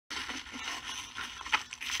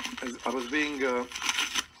I was being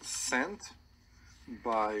sent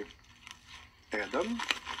by Adam.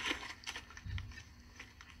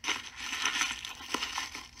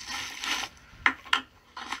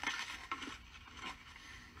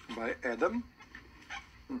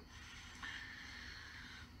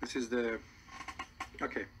 This is the,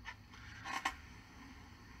 okay,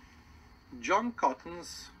 John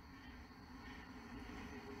Cotton's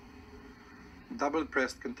double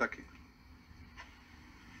pressed Kentucky.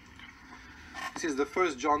 This is the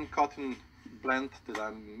first John Cotton blend that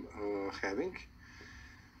I'm having,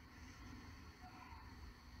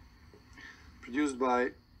 produced by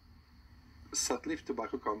Sutcliffe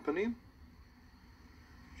Tobacco Company,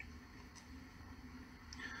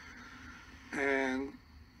 and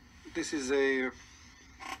this is a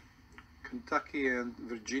Kentucky and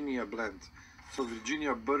Virginia blend, so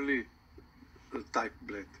Virginia barley type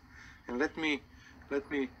blend. And let me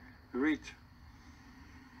read.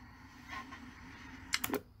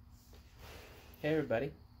 Hey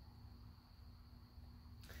everybody,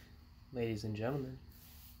 ladies and gentlemen,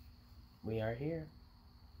 we are here.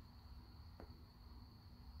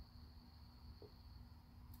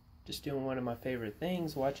 Just doing one of my favorite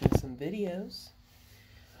things, watching some videos.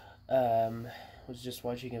 Was just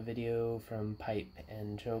watching a video from Pipe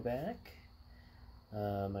and Joback,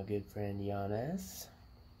 my good friend Giannis.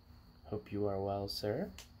 Hope you are well, sir.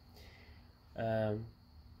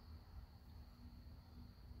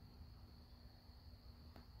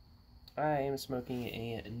 I am smoking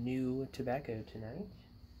a new tobacco tonight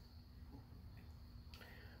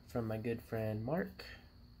from my good friend Mark,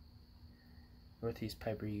 Northeast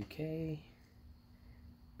Piper UK,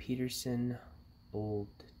 Peterson, Old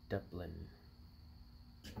Dublin.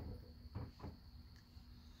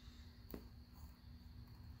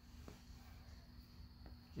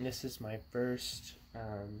 And this is my first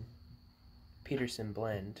Peterson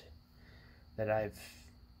blend that I've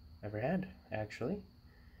ever had, actually.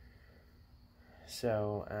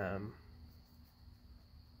 So I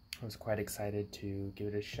was quite excited to give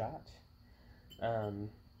it a shot.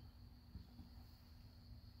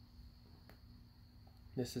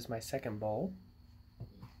 This is my second bowl,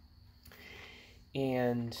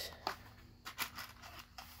 and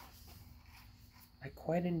I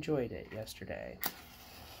quite enjoyed it yesterday.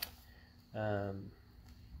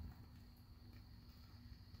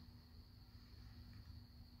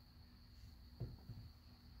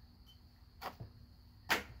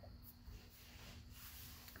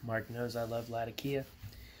 Mark knows I love Latakia,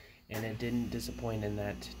 and it didn't disappoint in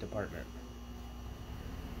that department.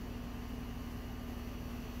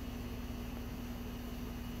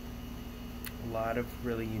 A lot of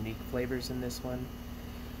really unique flavors in this one,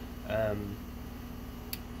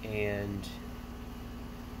 and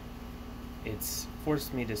it's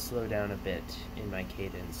forced me to slow down a bit in my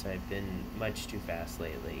cadence. I've been much too fast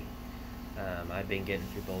lately. I've been getting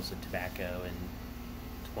through bowls of tobacco in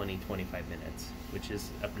 20-25 minutes, which is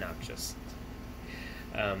obnoxious.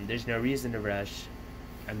 There's no reason to rush.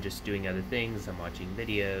 I'm just doing other things. I'm watching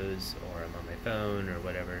videos, or I'm on my phone, or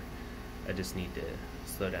whatever. I just need to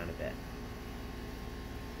slow down a bit.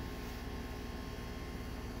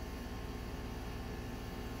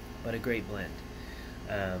 But a great blend.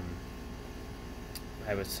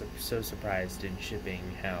 I was so surprised in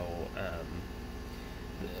shipping how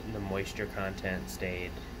the moisture content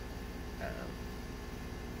stayed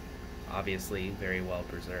obviously very well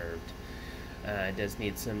preserved. It does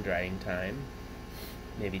need some drying time,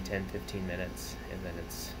 maybe 10-15 minutes, and then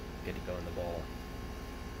it's good to go in the bowl.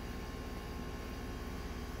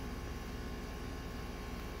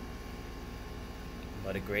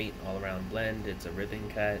 But a great all-around blend. It's a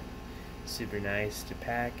ribbon cut, super nice to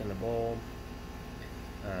pack in the bowl.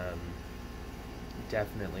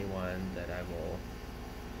 Definitely one that I will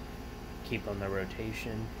keep on the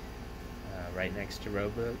rotation, right next to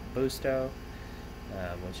Robusto,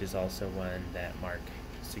 which is also one that Mark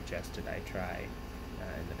suggested I try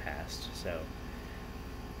in the past. So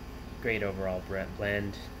great overall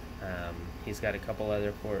blend. He's got a couple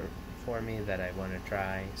other for me that I want to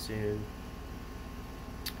try soon,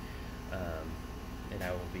 and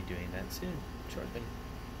I will be doing that soon, shortly.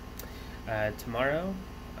 Tomorrow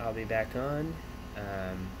I'll be back on.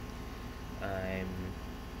 I'm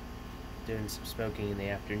doing some smoking in the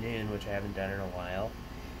afternoon, which I haven't done in a while,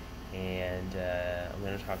 and I'm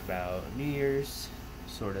going to talk about New Year's,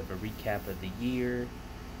 sort of a recap of the year,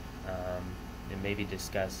 and maybe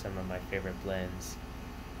discuss some of my favorite blends,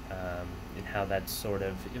 and how that's sort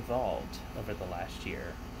of evolved over the last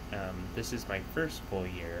year. This is my first full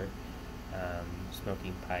year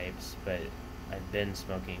smoking pipes, but I've been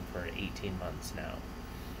smoking for 18 months now.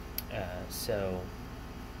 So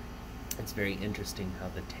it's very interesting how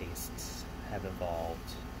the tastes have evolved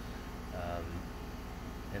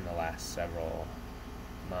in the last several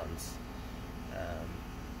months.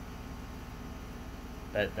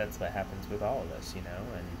 But that's what happens with all of us, you know,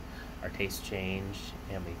 and our tastes change,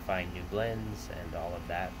 and we find new blends and all of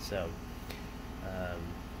that. So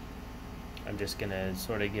I'm just gonna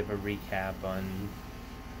sort of give a recap on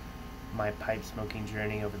my pipe smoking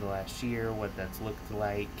journey over the last year, what that's looked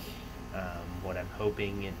like, what I'm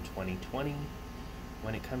hoping in 2020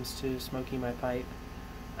 when it comes to smoking my pipe.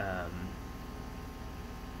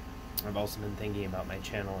 I've also been thinking about my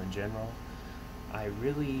channel in general. I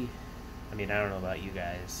mean, I don't know about you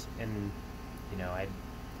guys, and you know,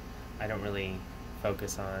 I don't really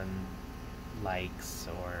focus on likes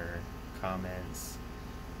or comments.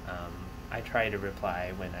 I try to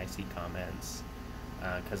reply when I see comments,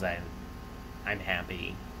 because I'm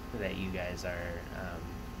happy that you guys are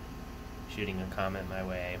shooting a comment my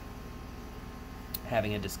way,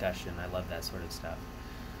 having a discussion. I love that sort of stuff.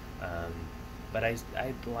 But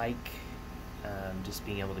I'd like just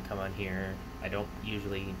being able to come on here. I don't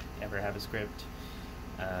usually ever have a script,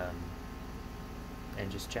 and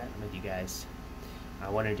just chatting with you guys. I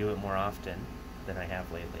want to do it more often than I have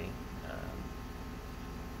lately,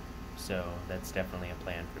 so that's definitely a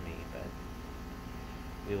plan for me, but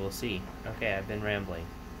we will see. Okay, I've been rambling.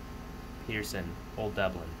 Peterson, Old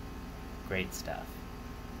Dublin. Great stuff.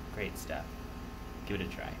 Great stuff. Give it a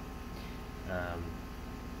try.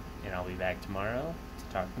 And I'll be back tomorrow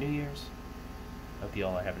to talk New Year's. Hope you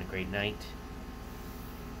all are having a great night.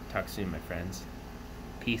 Talk soon, my friends.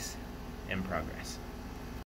 Peace and progress.